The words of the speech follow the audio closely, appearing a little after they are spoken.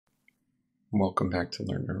Welcome back to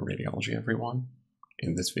Learn Neuroradiology, everyone.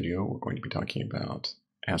 In this video, we're going to be talking about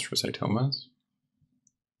astrocytomas.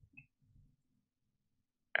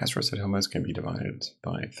 Astrocytomas can be divided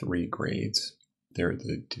by three grades. There are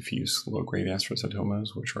the diffuse low-grade astrocytomas,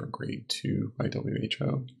 which are grade 2 by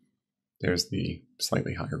WHO. There's the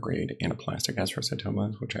slightly higher grade anaplastic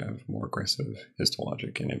astrocytomas, which have more aggressive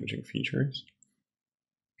histologic and imaging features.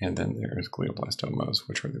 And then there's glioblastomas,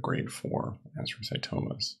 which are the grade 4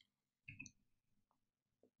 astrocytomas.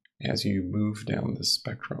 As you move down the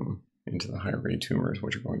spectrum into the higher grade tumors,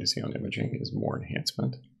 what you're going to see on imaging is more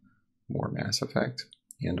enhancement, more mass effect,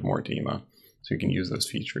 and more edema. So you can use those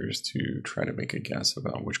features to try to make a guess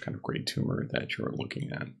about which kind of grade tumor that you're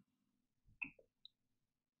looking at.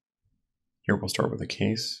 Here we'll start with a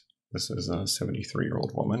case. This is a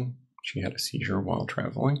 73-year-old woman. She had a seizure while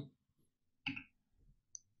traveling.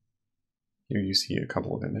 Here you see a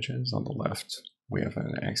couple of images. On the left, we have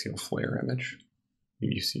an axial flare image.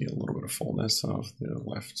 You see a little bit of fullness of the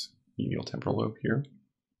left medial temporal lobe here.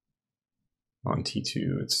 On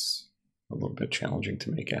T2, it's a little bit challenging to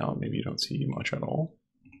make out. Maybe you don't see much at all.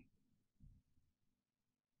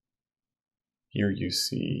 Here you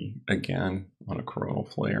see, again, on a coronal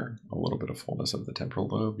flare, a little bit of fullness of the temporal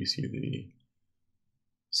lobe. You see the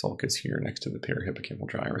sulcus here next to the parahippocampal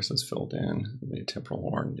gyrus is filled in. The temporal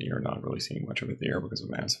horn, you're not really seeing much of it there because of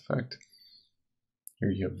mass effect. Here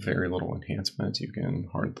you have very little enhancement. You can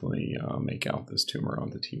hardly make out this tumor on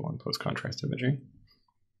the T1 post-contrast imaging.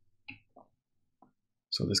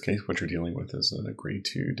 So in this case, what you're dealing with is a grade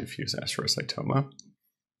 2 diffuse astrocytoma.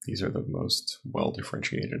 These are the most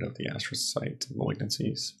well-differentiated of the astrocyte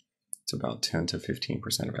malignancies. It's about 10 to 15%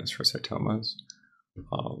 of astrocytomas.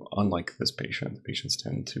 Unlike this patient, the patients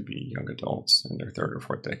tend to be young adults in their third or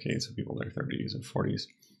fourth decades, so people in their 30s and 40s.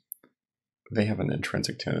 They have an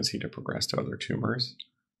intrinsic tendency to progress to other tumors.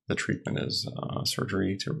 The treatment is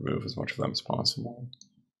surgery to remove as much of them as possible.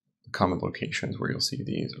 The common locations where you'll see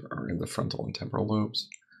these are in the frontal and temporal lobes.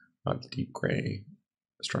 The deep gray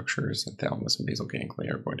structures, and thalamus and basal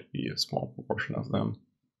ganglia are going to be a small proportion of them.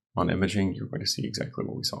 On imaging, you're going to see exactly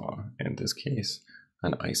what we saw in this case,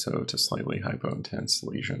 an iso to slightly hypointense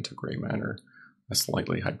lesion to gray matter, a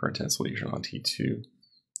slightly hyperintense lesion on T2.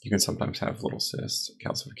 You can sometimes have little cysts,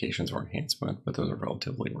 calcifications, or enhancement, but those are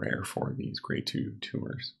relatively rare for these grade 2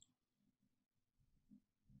 tumors.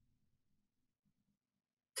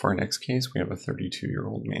 For our next case, we have a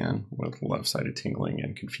 32-year-old man with left-sided tingling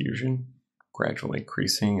and confusion, gradually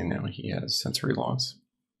increasing, and now he has sensory loss.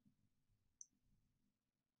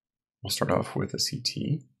 We'll start off with a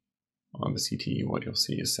CT. On the CT, what you'll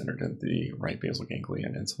see is centered in the right basal ganglia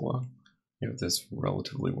and insula. You have this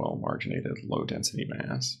relatively well-marginated, low-density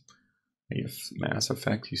mass. You have mass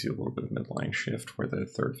effect. You see a little bit of midline shift where the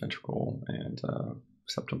third ventricle and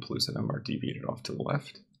septum pellucidum are deviated off to the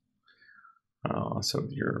left. So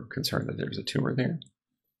you're concerned that there's a tumor there.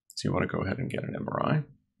 So you want to go ahead and get an MRI.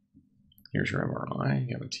 Here's your MRI.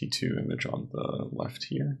 You have a T2 image on the left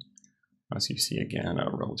here. So you see, again, a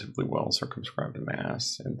relatively well-circumscribed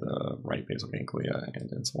mass in the right basal ganglia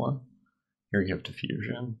and insula. Here you have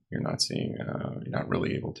diffusion. You're not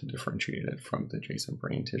really able to differentiate it from the adjacent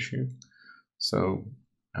brain tissue. So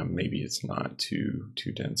maybe it's not too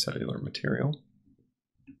dense cellular material.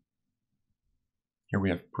 Here we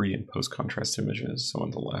have pre and post-contrast images. So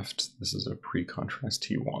on the left, this is a pre-contrast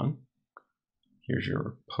T1. Here's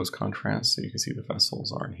your post-contrast, so you can see the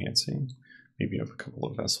vessels are enhancing. Maybe you have a couple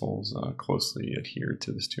of vessels closely adhered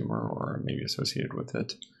to this tumor or maybe associated with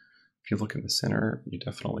it. If you look in the center, you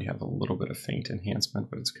definitely have a little bit of faint enhancement,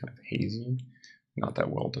 but it's kind of hazy, not that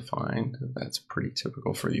well defined. That's pretty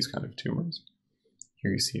typical for these kind of tumors.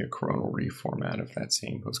 Here you see a coronal reformat of that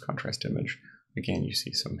same post-contrast image. Again, you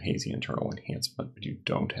see some hazy internal enhancement, but you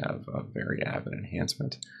don't have a very avid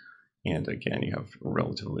enhancement. And again, you have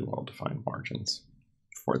relatively well-defined margins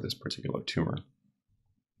for this particular tumor.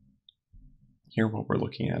 Here, what we're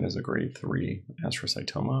looking at is a grade 3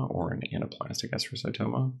 astrocytoma or an anaplastic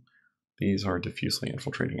astrocytoma. These are diffusely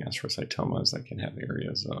infiltrating astrocytomas that can have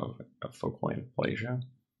areas of focal aplasia.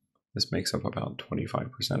 This makes up about 25%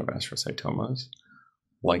 of astrocytomas.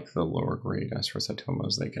 Like the lower grade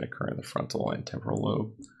astrocytomas, they can occur in the frontal and temporal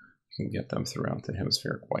lobe. You can get them throughout the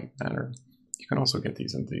hemispheric white matter. You can also get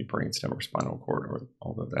these in the brainstem or spinal cord,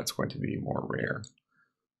 although that's going to be more rare.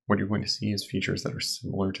 What you're going to see is features that are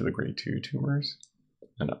similar to the grade 2 tumors.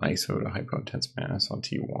 An iso to hypointense mass on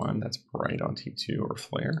T1 that's bright on T2 or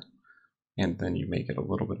flare. And then you make it a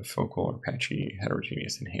little bit of focal or patchy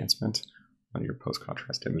heterogeneous enhancement on your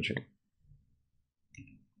post-contrast imaging.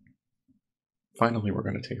 Finally, we're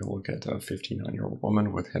going to take a look at a 59-year-old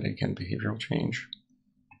woman with headache and behavioral change.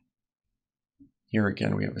 Here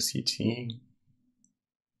again, we have a CT.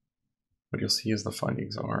 What you'll see is the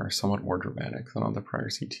findings are somewhat more dramatic than on the prior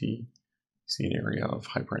CT. You see an area of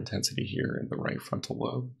hyperintensity here in the right frontal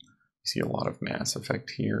lobe. You see a lot of mass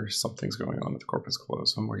effect here. Something's going on with the corpus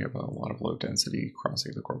callosum where you have a lot of low density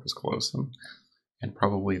crossing the corpus callosum. And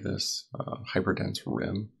probably this hyperdense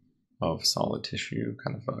rim of solid tissue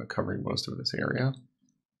kind of covering most of this area.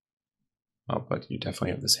 But you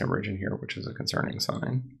definitely have this hemorrhage in here, which is a concerning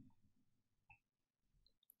sign.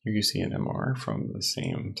 Here you see an MR from the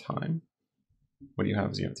same time. What you have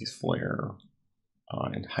is you have these flare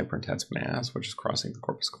and hyperintense mass, which is crossing the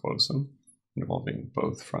corpus callosum, involving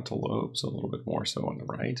both frontal lobes, a little bit more so on the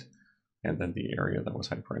right. And then the area that was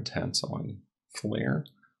hyperintense on flare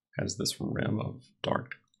has this rim of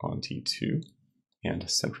dark on T2 and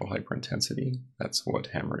central hyperintensity. That's what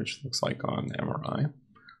hemorrhage looks like on MRI.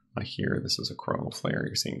 Here, this is a coronal flare.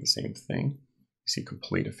 You're seeing the same thing. You see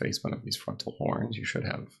complete effacement of these frontal horns. You should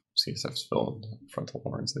have CSF-filled frontal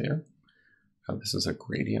horns there. This is a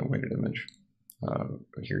gradient-weighted image.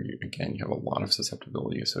 Here, again, you have a lot of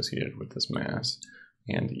susceptibility associated with this mass.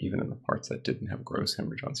 And even in the parts that didn't have gross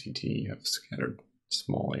hemorrhage on CT, you have scattered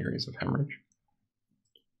small areas of hemorrhage.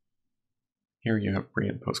 Here you have pre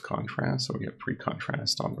and post contrast. So we have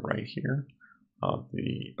pre-contrast on the right here.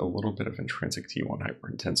 A little bit of intrinsic T1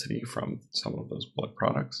 hyperintensity from some of those blood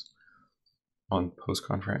products. On post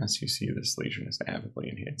contrast, you see this lesion is avidly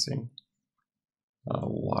enhancing. A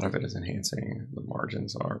lot of it is enhancing. The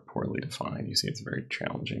margins are poorly defined. You see it's very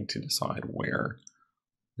challenging to decide where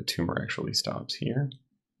the tumor actually stops here.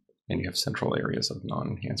 And you have central areas of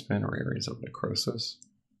non-enhancement or areas of necrosis.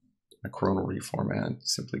 A coronal reformat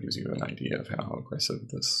simply gives you an idea of how aggressive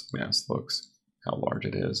this mass looks, how large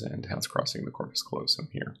it is, and how it's crossing the corpus callosum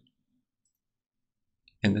here.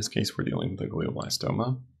 In this case, we're dealing with a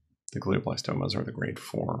glioblastoma. The glioblastomas are the grade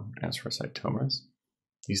 4 astrocytomas.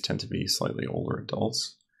 These tend to be slightly older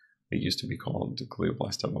adults. They used to be called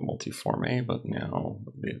glioblastoma multiforme, but now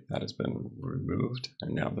that has been removed,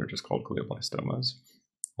 and now they're just called glioblastomas.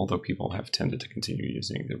 Although people have tended to continue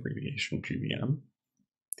using the abbreviation GBM,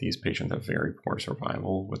 these patients have very poor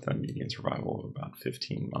survival with a median survival of about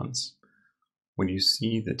 15 months. When you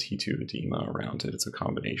see the T2 edema around it, it's a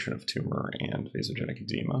combination of tumor and vasogenic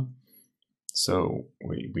edema. So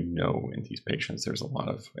we know in these patients there's a lot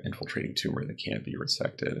of infiltrating tumor that can't be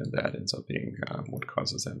resected, and that ends up being what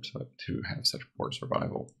causes them to have such poor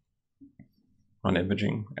survival. On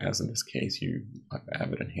imaging, as in this case, you have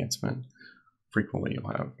avid enhancement. Frequently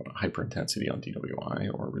you'll have hyperintensity on DWI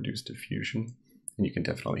or reduced diffusion, and you can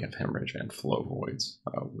definitely have hemorrhage and flow voids,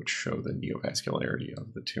 which show the neovascularity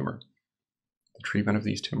of the tumor. The treatment of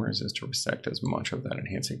these tumors is to resect as much of that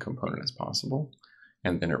enhancing component as possible,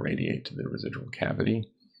 and then irradiate to the residual cavity.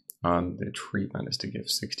 The treatment is to give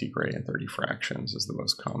 60 gray and 30 fractions is the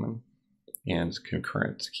most common, and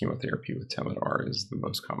concurrent chemotherapy with Temodar is the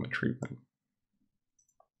most common treatment.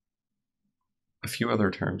 A few other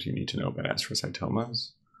terms you need to know about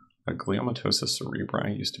astrocytomas. Gliomatosis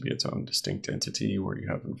cerebri used to be its own distinct entity where you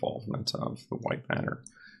have involvement of the white matter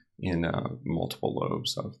in multiple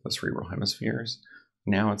lobes of the cerebral hemispheres.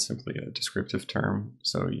 Now it's simply a descriptive term,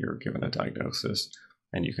 so you're given a diagnosis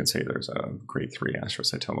and you can say there's a grade 3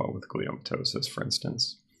 astrocytoma with gliomatosis, for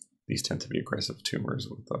instance. These tend to be aggressive tumors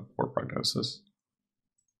with a poor prognosis.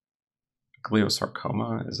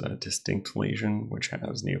 Gliosarcoma is a distinct lesion which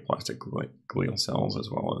has neoplastic glial cells as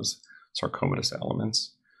well as sarcomatous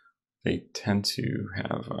elements. They tend to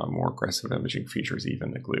have more aggressive imaging features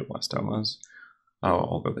even than glioblastomas,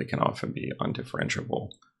 although they can often be undifferentiable.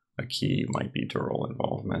 A key might be dural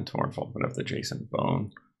involvement or involvement of the adjacent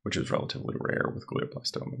bone, which is relatively rare with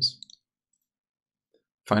glioblastomas.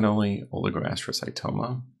 Finally,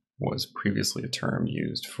 oligoastrocytoma was previously a term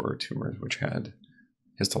used for tumors which had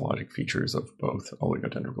histologic features of both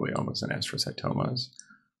oligodendrogliomas and astrocytomas.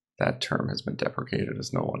 That term has been deprecated,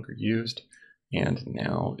 is no longer used, and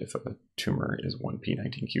now if a tumor is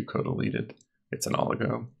 1p19q co-deleted, it's an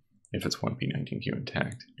oligo. If it's 1p19q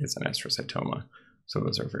intact, it's an astrocytoma. So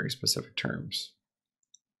those are very specific terms.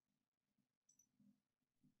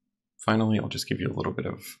 Finally, I'll just give you a little bit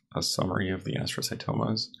of a summary of the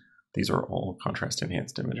astrocytomas. These are all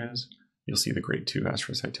contrast-enhanced images. You'll see the grade 2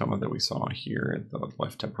 astrocytoma that we saw here at the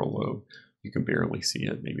left temporal lobe. You can barely see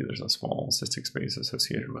it. Maybe there's a small cystic space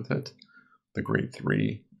associated with it. The grade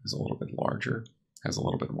 3 is a little bit larger, has a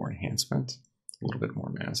little bit more enhancement, a little bit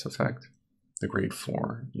more mass effect. The grade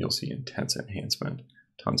 4, you'll see intense enhancement,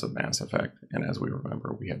 tons of mass effect, and as we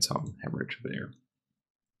remember, we had some hemorrhage there.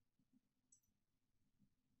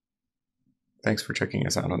 Thanks for checking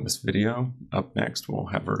us out on this video. Up next, we'll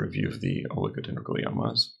have a review of the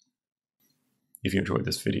oligodendrogliomas. If you enjoyed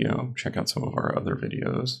this video, check out some of our other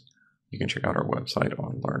videos. You can check out our website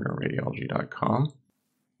on learnneuroradiology.com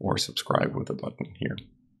or subscribe with the button here.